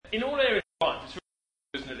in all areas of life, it's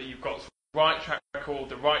really, isn't it, that you've got the right track record,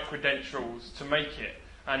 the right credentials to make it.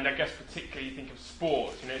 And I guess particularly you think of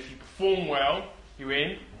sports. If you perform well, you're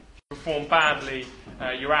in. If you perform badly,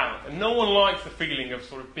 you're out. And no one likes the feeling of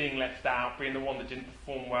sort of being left out, being the one that didn't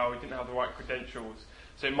perform well, who didn't have the right credentials.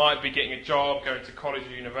 So it might be getting a job, going to college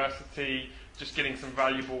or university, just getting some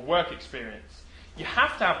valuable work experience. You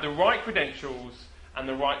have to have the right credentials and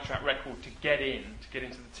the right track record to get into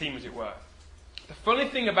the team, as it were. The funny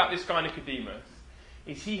thing about this guy Nicodemus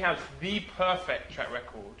is he has the perfect track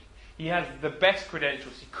record. He has the best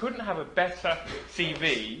credentials. He couldn't have a better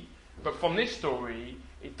CV, but from this story,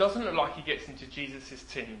 it doesn't look like he gets into Jesus'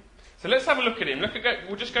 team. So let's have a look at him.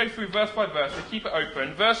 We'll just go through verse by verse. So keep it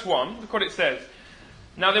open. Verse 1, look what it says.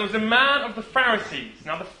 Now there was a man of the Pharisees.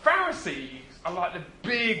 Now the Pharisees are like the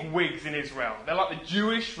big wigs in Israel. They're like the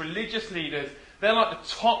Jewish religious leaders. They're like the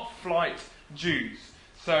top flight Jews.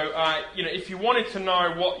 So, if you wanted to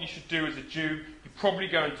know what you should do as a Jew, you probably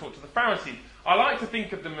go and talk to the Pharisees. I like to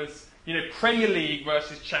think of them as, Premier League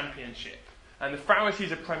versus Championship. And the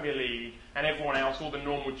Pharisees are Premier League, and everyone else, all the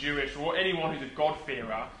normal Jewish, or anyone who's a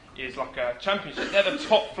God-fearer, is like a Championship. They're the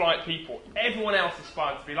top flight people. Everyone else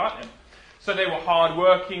aspires to be like them. So they were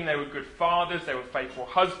hard-working, they were good fathers, they were faithful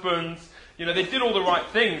husbands. They did all the right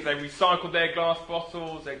things. They recycled their glass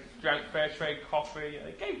bottles, they drank fair trade coffee,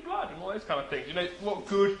 they gave blood and all those kind of things. What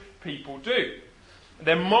good people do.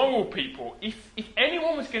 They're moral people. If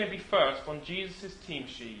anyone was going to be first on Jesus' team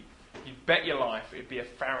sheet, you'd bet your life it'd be a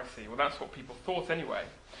Pharisee. Well, that's what people thought anyway.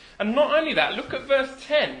 And not only that, look at verse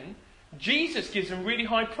 10. Jesus gives them really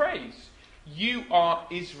high praise. You are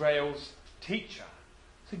Israel's teacher.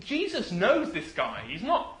 So Jesus knows this guy. He's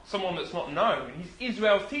not someone that's not known. He's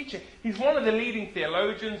Israel's teacher. He's one of the leading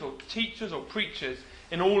theologians or teachers or preachers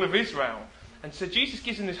in all of Israel. And so Jesus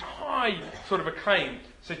gives him this high sort of acclaim.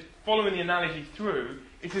 So following the analogy through,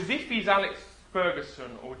 it's as if he's Alex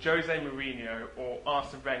Ferguson or Jose Mourinho or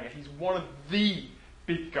Arsene Wenger. He's one of the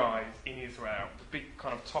big guys in Israel, the big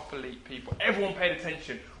kind of top elite people. Everyone paid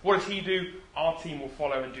attention. What does he do? Our team will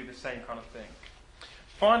follow and do the same kind of thing.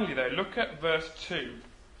 Finally, though, look at verse 2.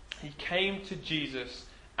 He came to Jesus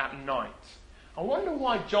at night. I wonder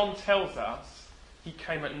why John tells us he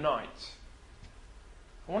came at night.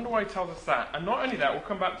 I wonder why he tells us that. And not only that, we'll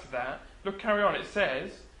come back to that. Look, carry on. It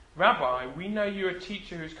says, Rabbi, we know you're a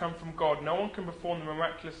teacher who's come from God. No one can perform the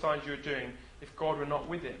miraculous signs you're doing if God were not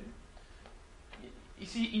with him. You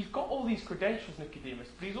see, he's got all these credentials, Nicodemus,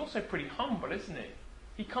 but he's also pretty humble, isn't he?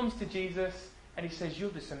 He comes to Jesus and he says,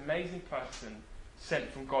 you're this amazing person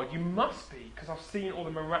sent from God. You must be, because I've seen all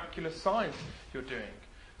the miraculous signs you're doing.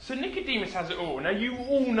 So Nicodemus has it all. Now you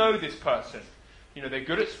all know this person. They're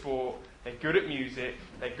good at sport, they're good at music,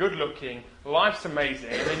 they're good looking, life's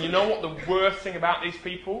amazing. And then you know what the worst thing about these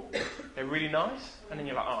people? They're really nice. And then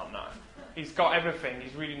you're like, oh no. He's got everything.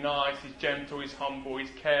 He's really nice, he's gentle, he's humble,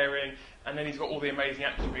 he's caring. And then he's got all the amazing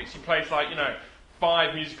attributes. He plays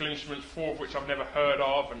 5 musical instruments, 4 of which I've never heard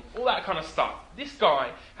of, and all that kind of stuff. This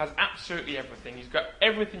guy has absolutely everything. He's got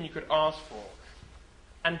everything you could ask for.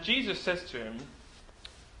 And Jesus says to him,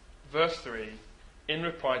 verse 3, in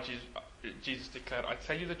reply, Jesus declared, I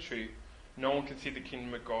tell you the truth, no one can see the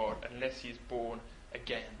kingdom of God unless he is born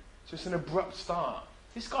again. So it's an abrupt start.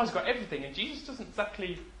 This guy's got everything, and Jesus doesn't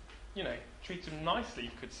exactly, treat him nicely,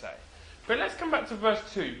 you could say. But let's come back to verse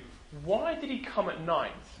 2. Why did he come at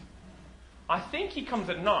night? I think he comes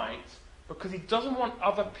at night because he doesn't want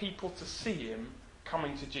other people to see him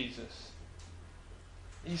coming to Jesus.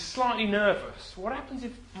 He's slightly nervous. What happens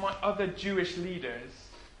if my other Jewish leaders,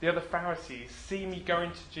 the other Pharisees, see me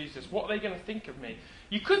going to Jesus? What are they going to think of me?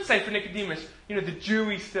 You could say for Nicodemus, the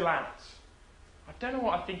jury's still out. I don't know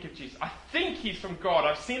what I think of Jesus. I think he's from God.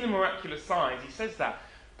 I've seen the miraculous signs. He says that.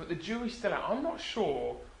 But the jury's still out. I'm not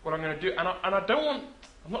sure what I'm going to do. And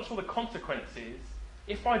I'm not sure the consequences.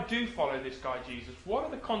 If I do follow this guy Jesus, what are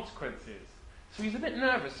the consequences? So he's a bit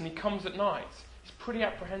nervous and he comes at night. He's pretty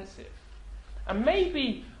apprehensive. And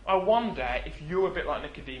maybe I wonder if you're a bit like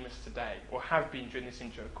Nicodemus today, or have been during this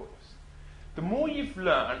intro course. The more you've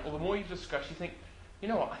learned, or the more you've discussed, you think, you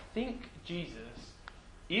know what, I think Jesus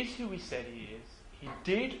is who he said he is. He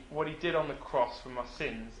did what he did on the cross for my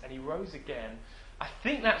sins, and he rose again. I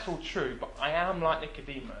think that's all true, but I am like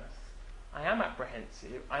Nicodemus. I am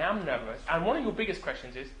apprehensive, I am nervous, and one of your biggest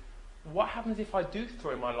questions is, what happens if I do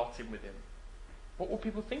throw my lot in with him? What will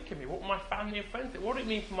people think of me? What will my family and friends think? What would it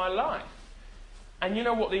mean for my life? And you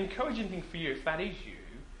know what, the encouraging thing for you, if that is you,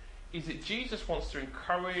 is that Jesus wants to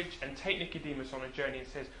encourage and take Nicodemus on a journey and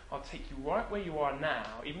says, I'll take you right where you are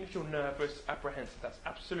now, even if you're nervous, apprehensive, that's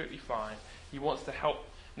absolutely fine. He wants to help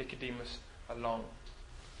Nicodemus along.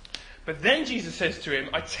 But then Jesus says to him,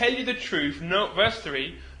 I tell you the truth, verse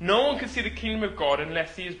 3, no one can see the kingdom of God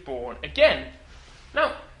unless he is born again.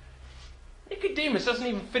 Now, Nicodemus doesn't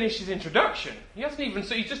even finish his introduction.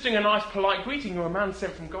 So he's just doing a nice polite greeting. You're a man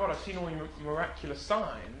sent from God. I've seen all your miraculous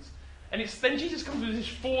signs. And then Jesus comes with this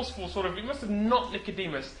forceful sort of, he must have knocked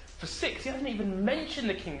Nicodemus for 6. He hasn't even mentioned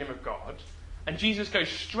the kingdom of God. And Jesus goes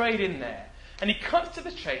straight in there. And he cuts to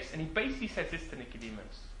the chase and he basically says this to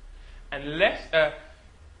Nicodemus.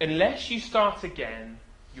 Unless you start again,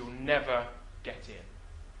 you'll never get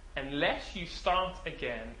in. Unless you start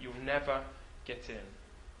again, you'll never get in.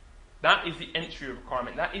 That is the entry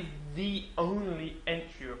requirement. That is the only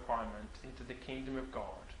entry requirement into the kingdom of God.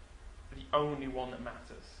 The only one that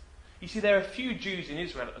matters. You see, there are a few Jews in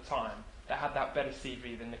Israel at the time that had that better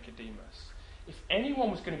CV than Nicodemus. If anyone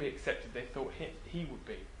was going to be accepted, they thought he would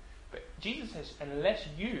be. But Jesus says, unless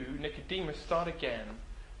you, Nicodemus, start again,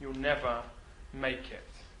 you'll never make it.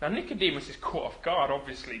 Now, Nicodemus is caught off guard,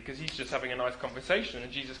 obviously, because he's just having a nice conversation,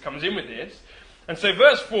 and Jesus comes in with this. And so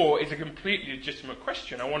verse 4 is a completely legitimate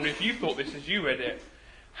question. I wonder if you thought this as you read it.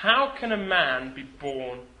 How can a man be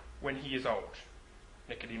born when he is old?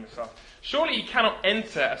 Nicodemus asked. Surely he cannot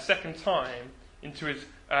enter a second time into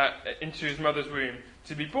his mother's womb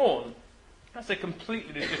to be born. That's a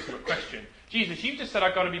completely legitimate question. Jesus, you've just said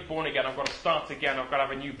I've got to be born again, I've got to start again, I've got to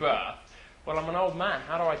have a new birth. Well, I'm an old man.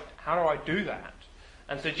 How do I do that?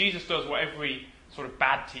 And so Jesus does what every sort of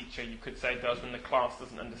bad teacher, you could say, does when the class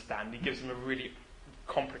doesn't understand. He gives them a really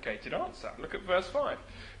complicated answer. Look at verse 5.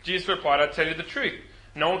 Jesus replied, I tell you the truth.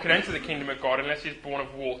 No one can enter the kingdom of God unless he is born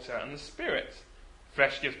of water and the Spirit.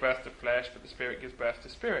 Flesh gives birth to flesh, but the Spirit gives birth to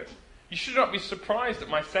spirit. You should not be surprised at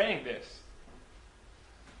my saying this.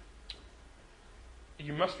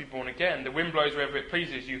 You must be born again. The wind blows wherever it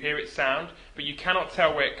pleases. You hear its sound, but you cannot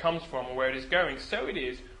tell where it comes from or where it is going. So it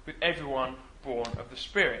is with everyone born of the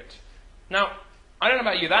Spirit. Now, I don't know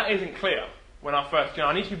about you, that isn't clear when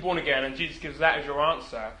I need to be born again, and Jesus gives that as your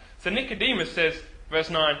answer. So Nicodemus says,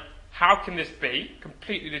 verse 9, how can this be?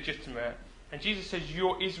 Completely legitimate. And Jesus says,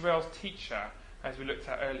 you're Israel's teacher, as we looked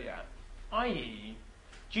at earlier. I.e.,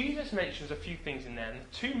 Jesus mentions a few things in there, and the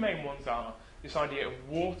two main ones are this idea of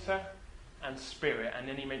water and spirit, and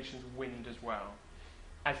then he mentions wind as well.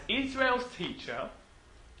 As Israel's teacher,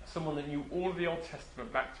 someone that knew all of the Old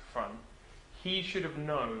Testament back to front, he should have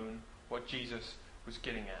known what Jesus was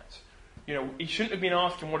getting at. He shouldn't have been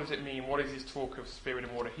asking, what does it mean? What is this talk of spirit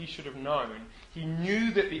and water? He should have known. He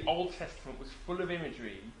knew that the Old Testament was full of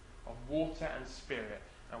imagery of water and spirit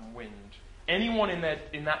and wind. Anyone in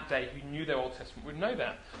that day who knew their Old Testament would know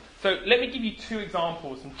that. So let me give you two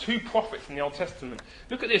examples from two prophets in the Old Testament.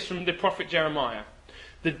 Look at this from the prophet Jeremiah.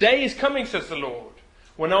 The day is coming, says the Lord,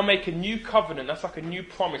 when I'll make a new covenant, that's like a new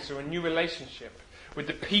promise or a new relationship, with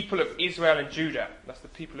the people of Israel and Judah, that's the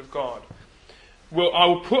people of God. I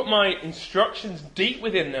will put my instructions deep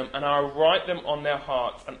within them, and I will write them on their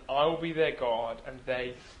hearts, and I will be their God, and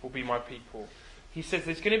they will be my people. He says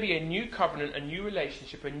there's going to be a new covenant, a new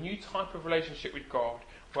relationship, a new type of relationship with God,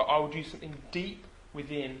 where I will do something deep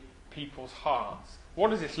within people's hearts. What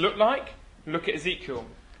does this look like? Look at Ezekiel.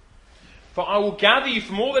 For I will gather you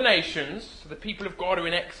from all the nations, so the people of God are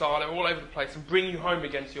in exile, they're all over the place, and bring you home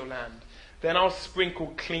again to your land. Then I'll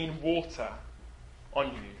sprinkle clean water on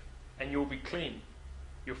you, and you'll be clean.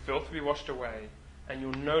 Your filth will be washed away, and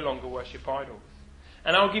you'll no longer worship idols.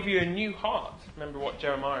 And I'll give you a new heart. Remember what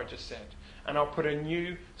Jeremiah just said. And I'll put a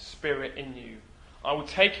new spirit in you. I will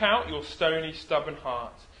take out your stony, stubborn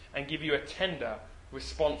heart and give you a tender,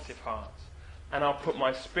 responsive heart. And I'll put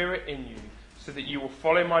my spirit in you so that you will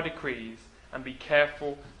follow my decrees and be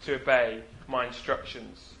careful to obey my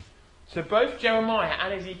instructions. So both Jeremiah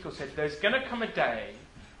and Ezekiel said there's going to come a day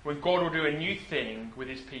when God will do a new thing with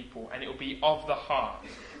his people, and it will be of the heart.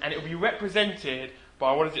 And it will be represented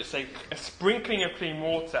by, what does it say, a sprinkling of clean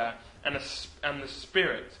water and the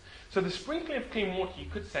Spirit. So the sprinkling of clean water, you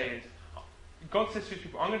could say, is God says to his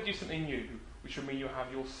people, I'm going to do something new, which will mean you'll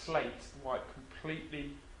have your slate wiped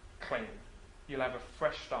completely clean. You'll have a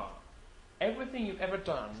fresh start. Everything you've ever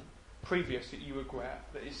done previous that you regret,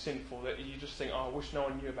 that is sinful, that you just think, I wish no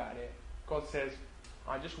one knew about it. God says,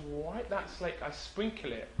 I just wipe that slate, I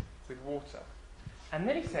sprinkle it with water. And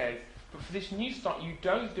then he says, but for this new start, you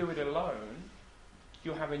don't do it alone.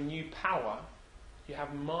 You'll have a new power. You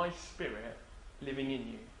have my spirit living in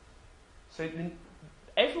you. So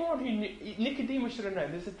everyone who knew, Nicodemus should have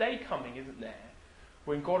known, there's a day coming, isn't there,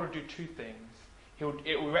 when God will do two things.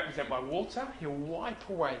 It will represent by water. He'll wipe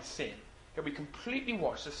away sin. It'll be completely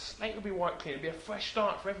washed. The slate will be wiped clean. It'll be a fresh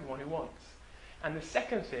start for everyone who wants. And the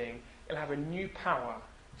second thing, it'll have a new power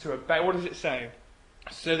to obey. What does it say?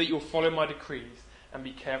 So that you'll follow my decrees and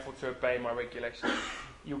be careful to obey my regulations.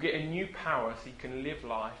 You'll get a new power so you can live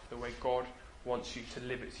life the way God wants you to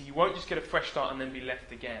live it. So you won't just get a fresh start and then be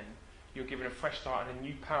left again. You're given a fresh start and a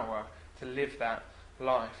new power to live that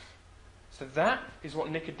life. So that is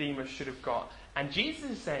what Nicodemus should have got. And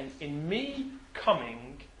Jesus is saying, in me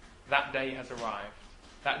coming, that day has arrived.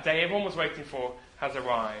 That day everyone was waiting for has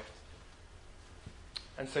arrived.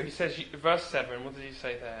 And so he says, verse 7, what does he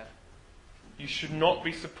say there? You should not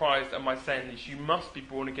be surprised at my saying this. You must be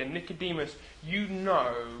born again. Nicodemus, you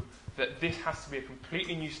know that this has to be a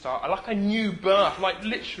completely new start, like a new birth, like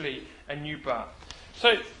literally a new birth.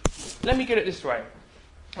 So, let me get it this way.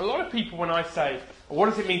 A lot of people, when I say, what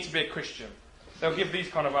does it mean to be a Christian? They'll give these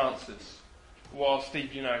kind of answers. Well,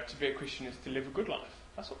 Steve, to be a Christian is to live a good life.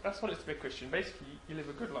 That's what it's to be a Christian. Basically, you live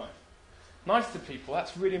a good life. Nice to people,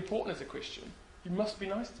 that's really important as a Christian. You must be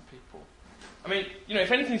nice to people. I mean,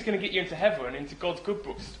 if anything's going to get you into heaven, into God's good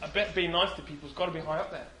books, I bet being nice to people's got to be high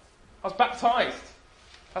up there. I was baptised.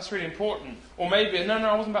 That's really important. Or maybe, no,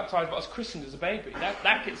 I wasn't baptised, but I was christened as a baby.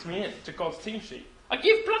 That gets me in to God's team sheet. I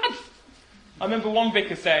give blood. I remember one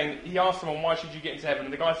vicar saying, he asked someone, why should you get into heaven?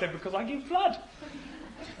 And the guy said, because I give blood.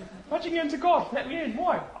 Why'd you get into God? Let me in.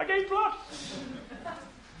 Why? I gave blood.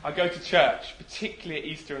 I go to church, particularly at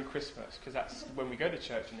Easter and Christmas, because that's when we go to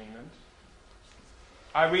church in England.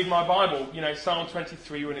 I read my Bible, Psalm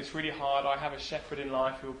 23, when it's really hard, I have a shepherd in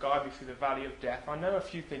life who will guide me through the valley of death. I know a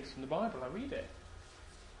few things from the Bible, I read it.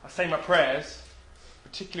 I say my prayers,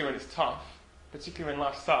 particularly when it's tough, particularly when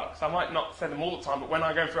life sucks. I might not say them all the time, but when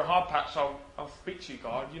I go through a hard patch, I'll speak to you,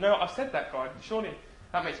 God. I've said that, God. Surely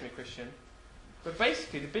that makes me a Christian. But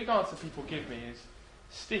basically, the big answer people give me is,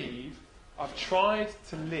 Steve, I've tried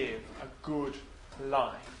to live a good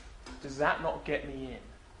life. Does that not get me in?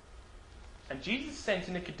 And Jesus is saying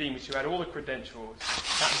to Nicodemus, who had all the credentials,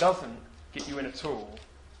 that doesn't get you in at all.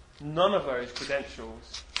 None of those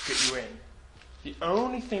credentials get you in. The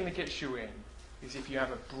only thing that gets you in is if you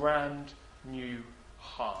have a brand new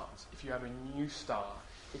heart, if you have a new start,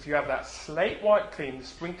 if you have that slate white clean, the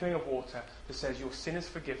sprinkling of water that says your sin is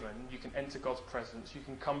forgiven, you can enter God's presence, you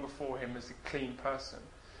can come before Him as a clean person,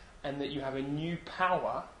 and that you have a new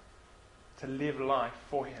power to live life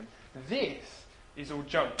for Him. This is all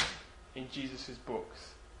junk in Jesus' books.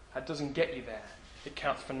 That doesn't get you there. It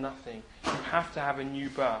counts for nothing. You have to have a new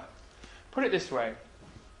birth. Put it this way.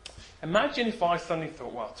 Imagine if I suddenly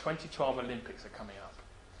thought, 2012 Olympics are coming up.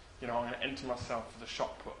 I'm going to enter myself for the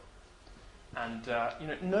shot put. And,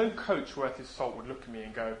 no coach worth his salt would look at me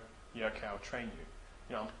and go, yeah, okay, I'll train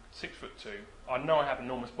you. I'm 6'2". I know I have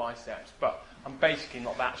enormous biceps, but I'm basically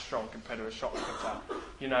not that strong compared to a shot putter,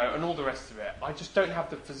 and all the rest of it. I just don't have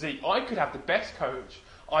the physique. I could have the best coach.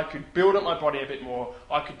 I could build up my body a bit more.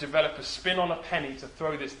 I could develop a spin on a penny to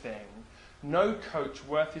throw this thing. No coach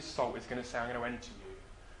worth his salt is going to say, I'm going to enter you.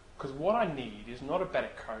 Because what I need is not a better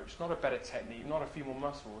coach, not a better technique, not a few more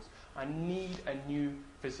muscles. I need a new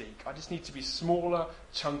physique. I just need to be smaller,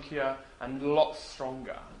 chunkier, and lots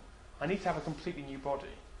stronger. I need to have a completely new body.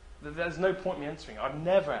 There's no point in me entering it. I'd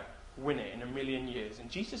never win it in a million years. And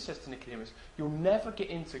Jesus says to Nicodemus, you'll never get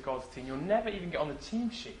into God's team. You'll never even get on the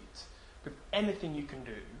team sheet with anything you can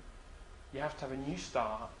do. You have to have a new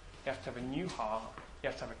start. You have to have a new heart. You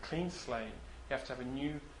have to have a clean slate. You have to have a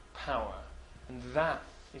new power. And that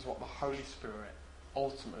is what the Holy Spirit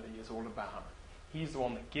ultimately is all about. He's the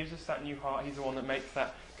one that gives us that new heart. He's the one that makes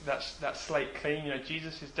that slate clean.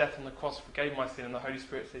 Jesus' death on the cross forgave my sin, and the Holy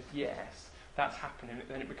Spirit says, yes, that's happening.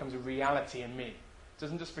 Then it becomes a reality in me. It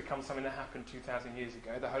doesn't just become something that happened 2,000 years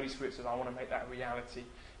ago. The Holy Spirit says, I want to make that a reality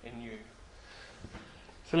in you.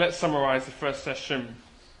 So let's summarise the first session.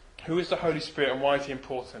 Who is the Holy Spirit and why is He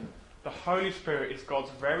important? The Holy Spirit is God's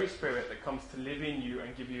very Spirit that comes to live in you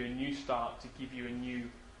and give you a new start, to give you a new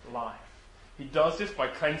life. He does this by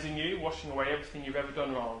cleansing you, washing away everything you've ever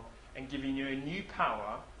done wrong, and giving you a new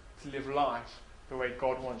power to live life the way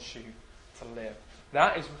God wants you to live.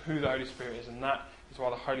 That is who the Holy Spirit is, and that is why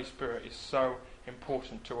the Holy Spirit is so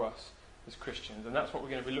important to us as Christians. And that's what we're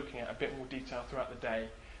going to be looking at a bit more detail throughout the day,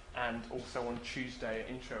 and also on Tuesday,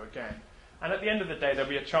 intro again. And at the end of the day, there'll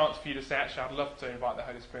be a chance for you to say, actually, I'd love to invite the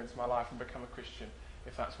Holy Spirit into my life and become a Christian,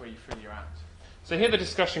 if that's where you feel you're at. So here are the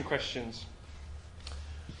discussion questions.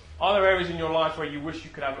 Are there areas in your life where you wish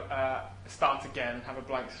you could have start again, have a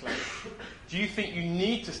blank slate? Do you think you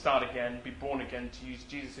need to start again, be born again, to use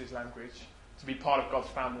Jesus' language, to be part of God's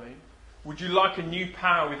family? Would you like a new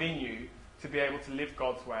power within you to be able to live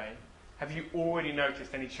God's way? Have you already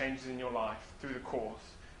noticed any changes in your life through the course,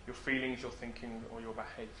 your feelings, your thinking, or your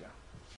behaviour?